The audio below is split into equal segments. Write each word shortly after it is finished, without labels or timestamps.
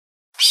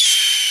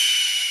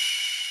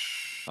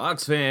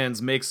Hawks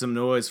fans, make some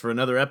noise for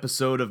another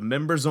episode of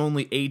Members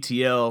Only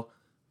ATL,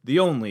 the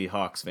only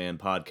Hawks fan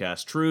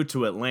podcast true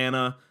to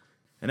Atlanta.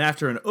 And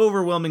after an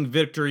overwhelming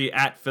victory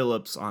at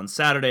Phillips on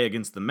Saturday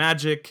against the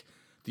Magic,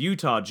 the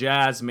Utah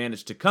Jazz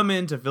managed to come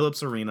into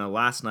Phillips Arena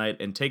last night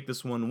and take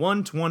this one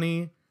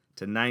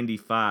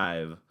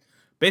 120-95.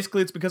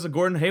 Basically, it's because of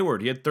Gordon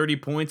Hayward. He had 30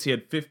 points. He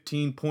had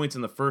 15 points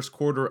in the first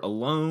quarter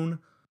alone.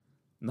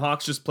 The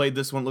Hawks just played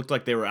this one. Looked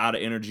like they were out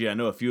of energy. I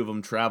know a few of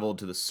them traveled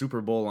to the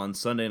Super Bowl on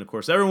Sunday, and of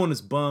course, everyone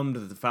is bummed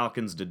that the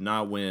Falcons did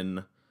not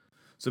win.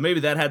 So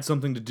maybe that had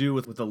something to do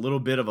with a little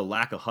bit of a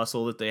lack of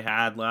hustle that they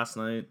had last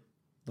night.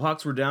 The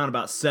Hawks were down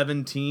about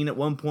 17 at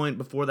one point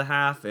before the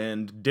half,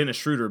 and Dennis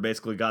Schroeder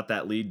basically got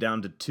that lead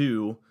down to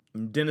 2.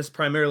 And Dennis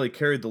primarily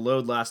carried the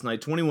load last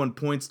night. 21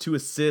 points, 2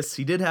 assists.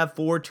 He did have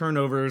 4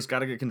 turnovers. Got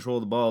to get control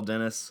of the ball,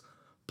 Dennis.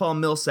 Paul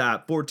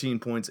Millsap, 14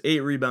 points, 8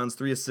 rebounds,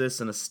 3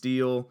 assists, and a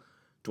steal.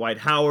 Dwight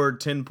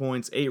Howard, 10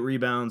 points, 8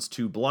 rebounds,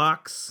 2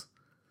 blocks.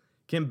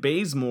 Kim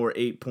Bazemore,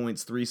 8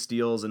 points, 3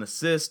 steals, an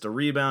assist, a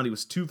rebound. He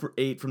was 2 for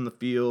 8 from the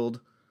field.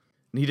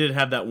 And he did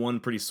have that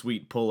one pretty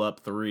sweet pull-up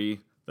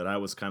 3 that I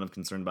was kind of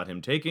concerned about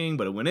him taking,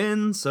 but it went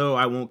in, so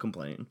I won't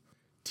complain.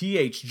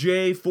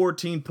 THJ,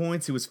 14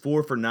 points. He was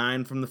 4 for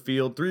 9 from the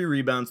field, 3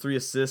 rebounds, 3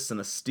 assists, and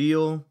a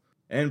steal.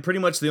 And pretty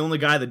much the only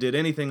guy that did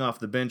anything off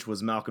the bench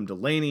was Malcolm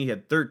Delaney. He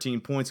had 13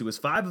 points. He was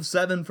 5 of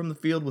 7 from the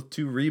field with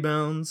 2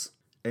 rebounds.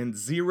 And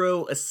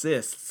 0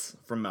 assists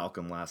from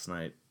Malcolm last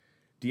night.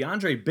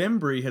 DeAndre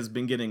Bembry has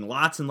been getting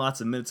lots and lots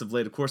of minutes of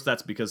late. Of course,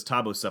 that's because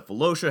Thabo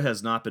Sefolosha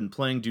has not been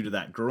playing due to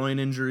that groin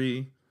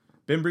injury.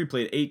 Bembry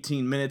played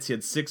 18 minutes. He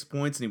had 6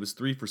 points, and he was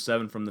 3 for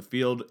 7 from the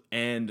field.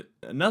 And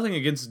nothing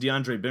against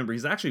DeAndre Bembry.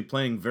 He's actually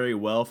playing very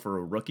well for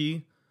a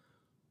rookie.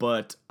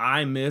 But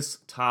I miss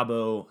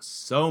Thabo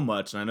so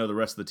much, and I know the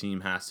rest of the team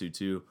has to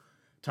too.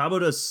 Thabo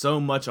does so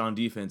much on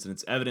defense, and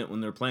it's evident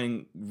when they're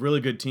playing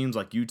really good teams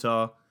like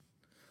Utah.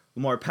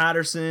 Lamar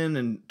Patterson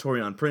and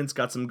Taurean Prince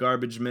got some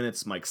garbage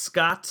minutes. Mike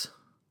Scott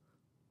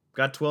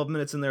got 12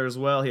 minutes in there as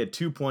well. He had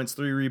 2 points,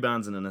 3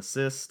 rebounds, and an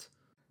assist.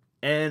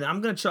 And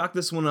I'm going to chalk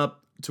this one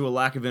up to a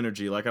lack of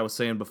energy, like I was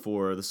saying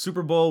before. The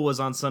Super Bowl was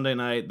on Sunday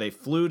night. They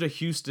flew to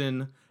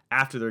Houston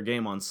after their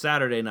game on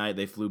Saturday night.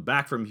 They flew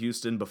back from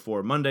Houston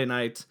before Monday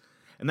night.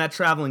 And that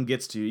traveling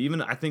gets to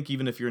you. I think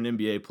even if you're an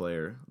NBA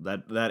player,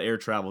 that air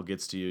travel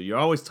gets to you. You're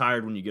always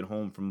tired when you get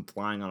home from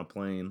flying on a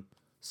plane.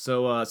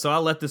 So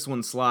I'll let this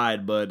one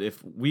slide, but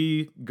if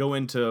we go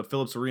into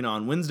Phillips Arena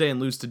on Wednesday and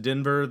lose to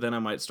Denver, then I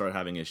might start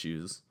having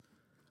issues.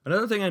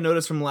 Another thing I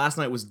noticed from last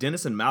night was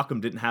Dennis and Malcolm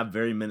didn't have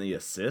very many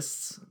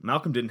assists.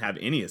 Malcolm didn't have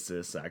any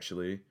assists,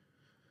 actually.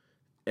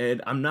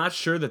 And I'm not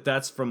sure that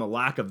that's from a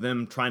lack of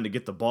them trying to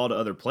get the ball to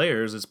other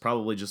players. It's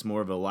probably just more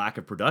of a lack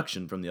of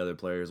production from the other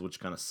players, which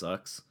kind of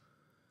sucks.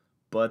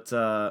 But,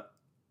 your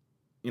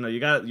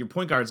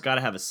point guard's got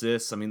to have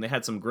assists. I mean, they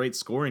had some great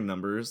scoring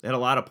numbers. They had a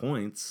lot of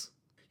points.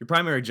 Your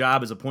primary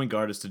job as a point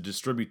guard is to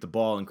distribute the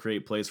ball and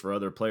create plays for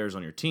other players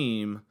on your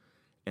team.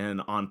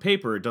 And on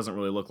paper, it doesn't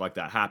really look like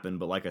that happened.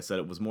 But like I said,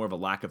 it was more of a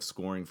lack of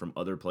scoring from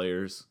other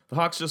players. The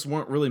Hawks just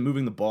weren't really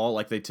moving the ball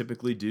like they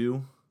typically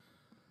do.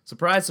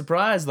 Surprise,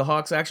 surprise, the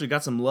Hawks actually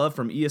got some love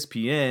from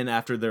ESPN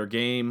after their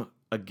game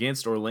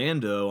against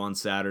Orlando on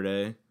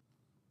Saturday.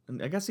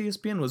 And I guess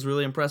ESPN was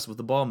really impressed with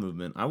the ball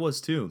movement. I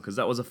was too, because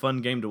that was a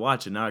fun game to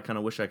watch. And now I kind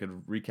of wish I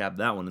could recap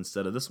that one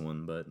instead of this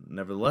one. But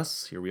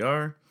nevertheless, here we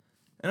are.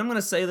 And I'm going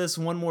to say this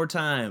one more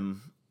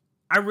time.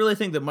 I really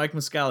think that Mike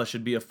Muscala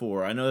should be a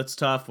 4. I know it's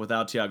tough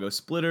without Thiago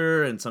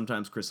Splitter, and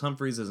sometimes Chris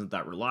Humphries isn't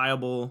that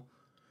reliable.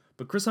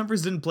 But Chris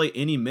Humphries didn't play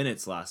any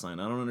minutes last night.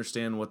 I don't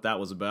understand what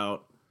that was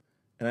about.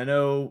 And I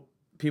know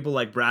people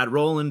like Brad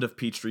Rowland of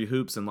Peachtree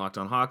Hoops and Locked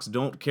on Hawks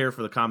don't care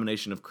for the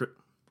combination of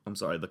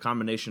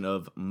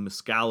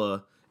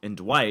Muscala and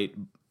Dwight,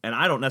 and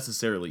I don't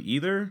necessarily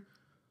either.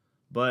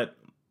 But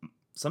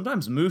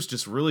sometimes Moose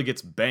just really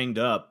gets banged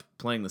up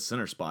playing the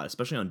center spot,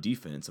 especially on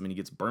defense. I mean, he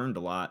gets burned a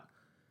lot.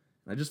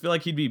 I just feel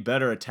like he'd be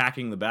better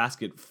attacking the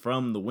basket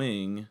from the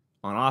wing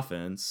on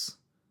offense.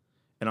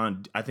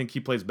 And I think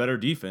he plays better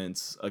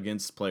defense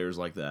against players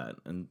like that.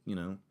 And,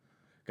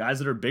 guys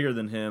that are bigger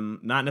than him,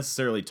 not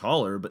necessarily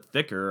taller, but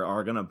thicker,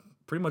 are going to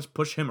pretty much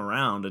push him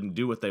around and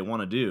do what they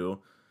want to do.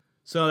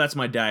 So that's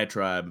my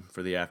diatribe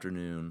for the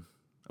afternoon.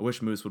 I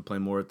wish Moose would play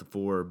more at the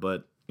 4,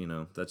 but,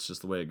 that's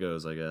just the way it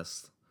goes, I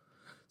guess.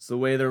 It's the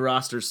way their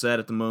roster's set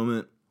at the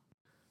moment.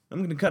 I'm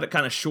going to cut it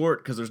kind of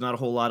short because there's not a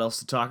whole lot else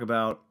to talk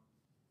about.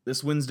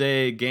 This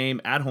Wednesday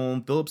game at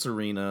home, Phillips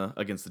Arena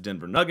against the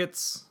Denver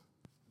Nuggets.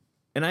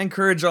 And I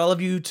encourage all of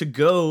you to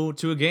go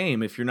to a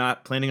game if you're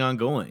not planning on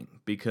going,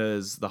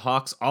 because the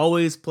Hawks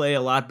always play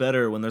a lot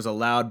better when there's a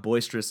loud,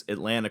 boisterous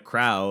Atlanta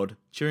crowd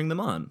cheering them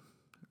on.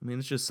 I mean,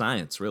 it's just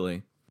science,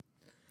 really.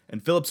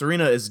 And Phillips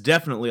Arena is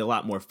definitely a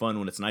lot more fun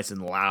when it's nice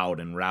and loud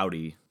and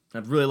rowdy.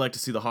 I'd really like to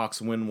see the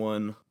Hawks win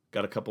one.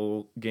 Got a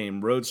couple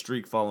game road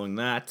streak following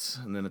that,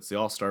 and then it's the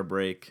All-Star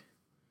break.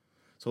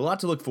 So a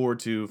lot to look forward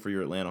to for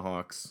your Atlanta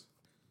Hawks.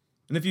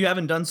 And if you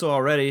haven't done so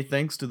already,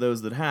 thanks to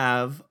those that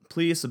have,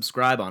 please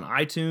subscribe on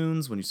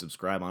iTunes. When you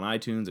subscribe on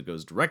iTunes, it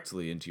goes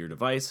directly into your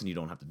device and you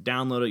don't have to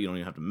download it. You don't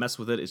even have to mess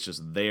with it. It's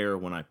just there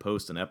when I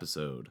post an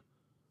episode.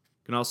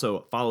 You can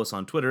also follow us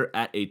on Twitter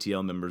at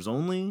ATL Members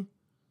Only.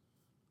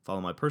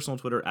 Follow my personal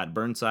Twitter at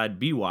Burnside,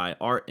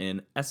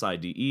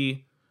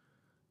 BYRNSIDE.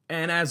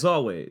 And as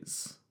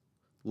always,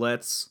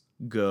 let's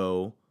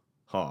go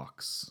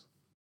Hawks.